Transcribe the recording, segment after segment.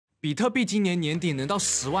比特币今年年底能到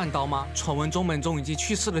10万刀吗？传闻中本聪已经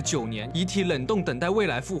去世了9年，遗体冷冻等待未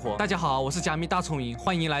来复活。大家好，我是加密大聪颖，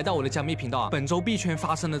欢迎来到我的加密频道。本周币圈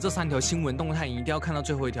发生的这3条新闻动态，你一定要看到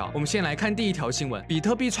最后一条。我们先来看第一条新闻：比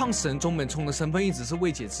特币创始人中本聪的身份一直是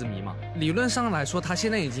未解之谜吗？理论上来说，他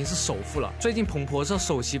现在已经是首富了。最近彭博社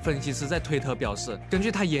首席分析师在推特表示，根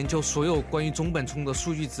据他研究所有关于中本聪的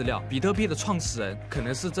数据资料，比特币的创始人可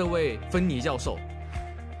能是这位芬尼教授，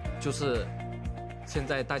就是现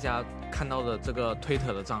在大家看到的这个推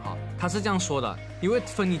特的账号。他是这样说的，因为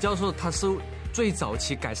芬尼教授他是最早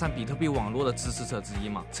期改善比特币网络的支持者之一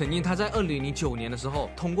嘛。曾经他在2009年的时候，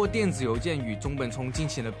通过电子邮件与中本聪进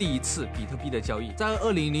行了第一次比特币的交易。在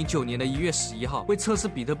2009年的1月11号，为测试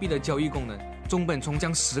比特币的交易功能，中本聪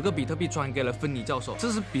将10个比特币转给了芬尼教授，这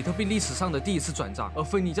是比特币历史上的第一次转账。而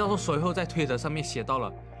芬尼教授随后在推特上面写到了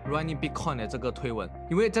Running Bitcoin 的这个推文，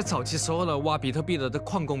因为在早期时候呢，挖比特币的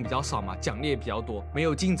矿工比较少嘛，奖励也比较多，没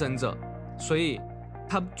有竞争者，所以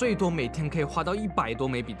他最多每天可以花到100多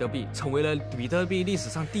枚比特币，成为了比特币历史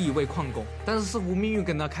上第1位矿工。但是似乎命运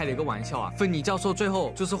跟他开了一个玩笑啊！芬尼教授最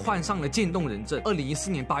后就是患上了渐冻人症，2014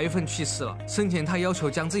年8月份去世了。生前他要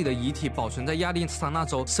求将自己的遗体保存在亚利桑那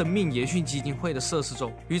州生命延续基金会的设施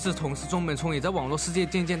中。与此同时，中本聪也在网络世界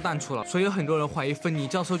渐渐淡出了，所以有很多人怀疑芬尼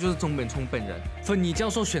教授就是中本聪本人。芬尼教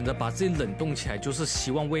授选择把自己冷冻起来，就是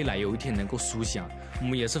希望未来有一天能够苏醒啊！我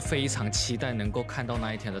们也是非常期待能够看到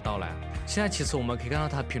那一天的到来啊！现在其实我们可以看到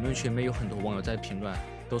他评论区里面有很多网友在评论，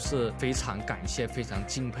都是非常感谢、非常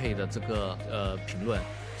敬佩的这个评论，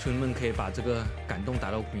兄弟们可以把这个感动打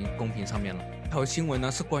到公屏上面了。这条新闻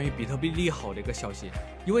呢是关于比特币利好的一个消息，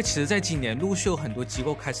因为其实在今年陆续有很多机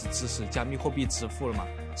构开始支持加密货币支付了嘛，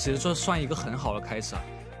其实这算一个很好的开始啊。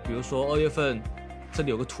比如说2月份，这里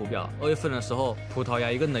有个图表，2月份的时候，葡萄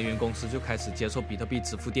牙一个能源公司就开始接受比特币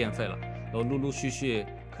支付电费了，然后陆陆续续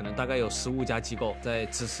可能大概有15家机构在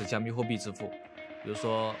支持加密货币支付。比如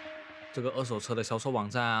说这个二手车的销售网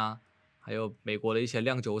站啊，还有美国的一些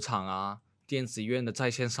酿酒厂啊，电子医院的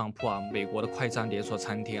在线商铺啊，美国的快餐连锁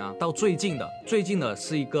餐厅啊，到最近的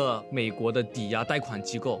是一个美国的抵押贷款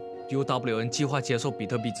机构 UWN 计划接受比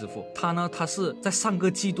特币支付。它是在上个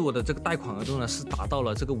季度的这个贷款额度呢是达到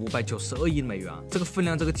了这个592亿美元啊，这个分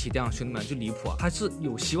量这个体量兄弟们就离谱啊，它是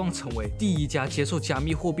有希望成为第1家接受加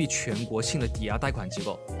密货币全国性的抵押贷款机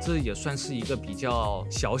构，这也算是一个比较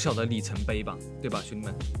小小的里程碑吧，对吧兄弟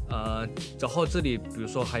们？然后这里比如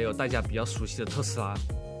说还有大家比较熟悉的特斯拉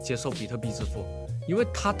接受比特币支付，因为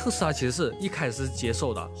特斯拉其实是一开始是接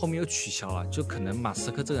受的，后面又取消了，就可能马斯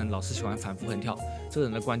克这个人老是喜欢反复横跳，这个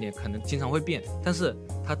人的观点可能经常会变，但是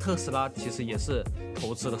特斯拉其实也是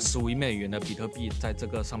投资了15亿美元的比特币在这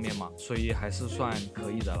个上面嘛，所以还是算可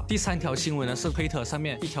以的了。第3条新闻呢是推特上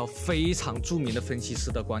面一条非常著名的分析师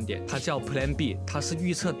的观点，他叫 Plan B， 他是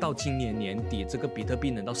预测到今年年底这个比特币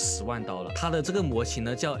能到10万刀了。他的这个模型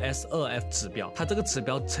呢叫 S2F 指标，他这个指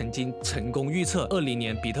标曾经成功预测20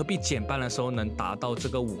年比特币减半的时候能达到这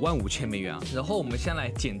个55000美元啊。然后我们先来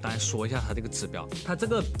简单说一下他这个指标，他这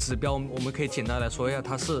个指标我们可以简单来说一下，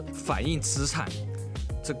它是反映资产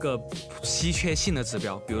这个稀缺性的指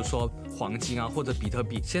标，比如说黄金啊或者比特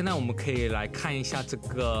币。现在我们可以来看一下这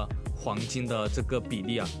个黄金的这个比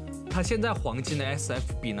例啊，它现在黄金的 SF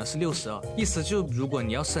比呢是62，意思就如果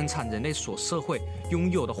你要生产人类所社会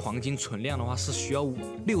拥有的黄金存量的话，是需要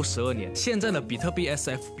62年。现在的比特币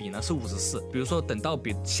SF 比呢是54，比如说等到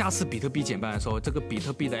下次比特币减半的时候，这个比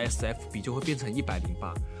特币的 SF 比就会变成108。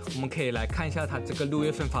我们可以来看一下它这个6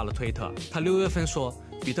月份发的推特，它6月份说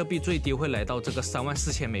比特币最低会来到这个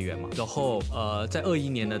34000美元嘛，然后在21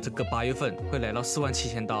年的这个8月份会来到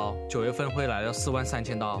47000刀，9月份会来到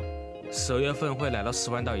43000刀，12月份会来到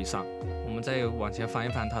10万刀以上。我们再往前翻一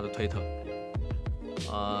翻它的推特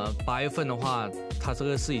，8月份的话它这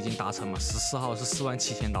个是已经达成嘛，14号是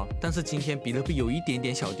47000刀，但是今天比特币有一点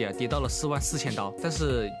点小跌，跌到了44000刀，但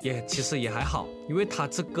是其实也还好，因为它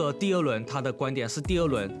这个第2轮，它的观点是第2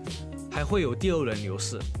轮还会有第2轮牛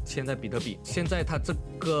市。现在比特币现在它这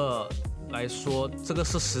个来说，这个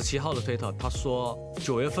是17号的推特，他说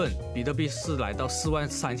9月份比特币是来到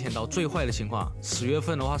43000刀，最坏的情况，10月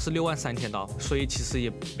份的话是63000刀，所以其实也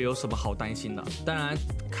没有什么好担心的。当然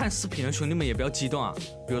看视频的兄弟们也不要激动啊，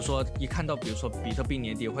比如说一看到比如说比特币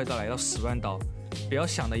年底会来到10万刀，不要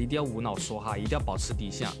想的一定要无脑说哈，一定要保持底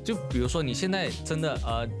线。就比如说你现在真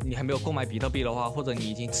的你还没有购买比特币的话，或者你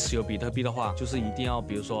已经持有比特币的话，就是一定要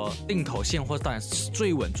比如说定投现货，当然是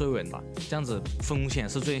最稳的，这样子风险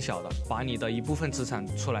是最小的。把你的一部分资产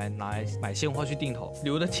出来拿来买现货去定投，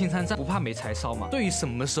留的青山在，不怕没柴烧嘛。对于什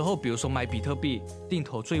么时候比如说买比特币定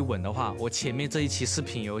投最稳的话，我前面这一期视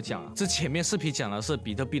频有讲，这前面视频讲的是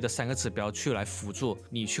比特币的3个指标去来辅助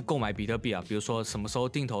你去购买比特币啊。比如说什么时候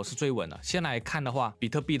定投是最稳的，先来看的话，比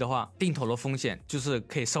特币的话定投的风险就是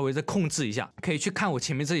可以稍微再控制一下，可以去看我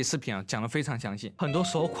前面这期视频啊，讲的非常详细。很多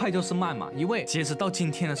时候快就是慢嘛，因为截止到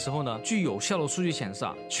今天的时候呢，据有效的数据显示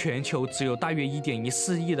啊，全球只有大约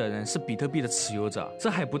1.14亿的人是比特币的持有者，这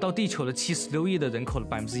还不到地球的76亿的人口的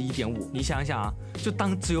1.5%。你想想啊，就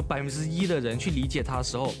当只有1%的人去理解它的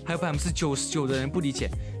时候，还有99%的人不理解，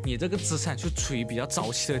你这个资产就处于比较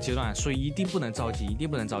早期的阶段，所以一定不能着急，一定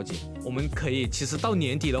不能着急。我们可以其实到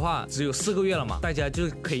年底的话，只有4个月了嘛，大家就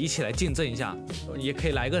可以一起来见证一下，也可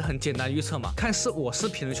以来一个很简单的预测嘛。看我视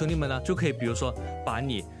频的兄弟们呢，就可以比如说把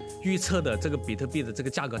你预测的这个比特币的这个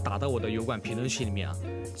价格打到我的油管评论区里面啊，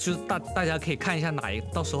就是大家可以看一下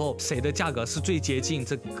到时候谁的价格是最接近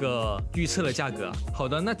这个预测的价格。好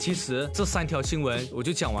的，那其实这3条新闻我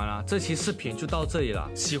就讲完了，这期视频就到这里了。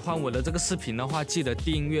喜欢我的这个视频的话，记得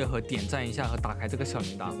订阅和点赞一下和打开这个小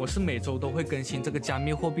铃铛。我是每周都会更新这个加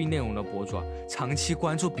密货币内容的博主啊，长期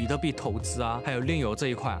关注比特币投资啊，还有炼油这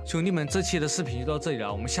一块啊。兄弟们，这期的视频就到这里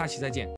了，我们下期再见。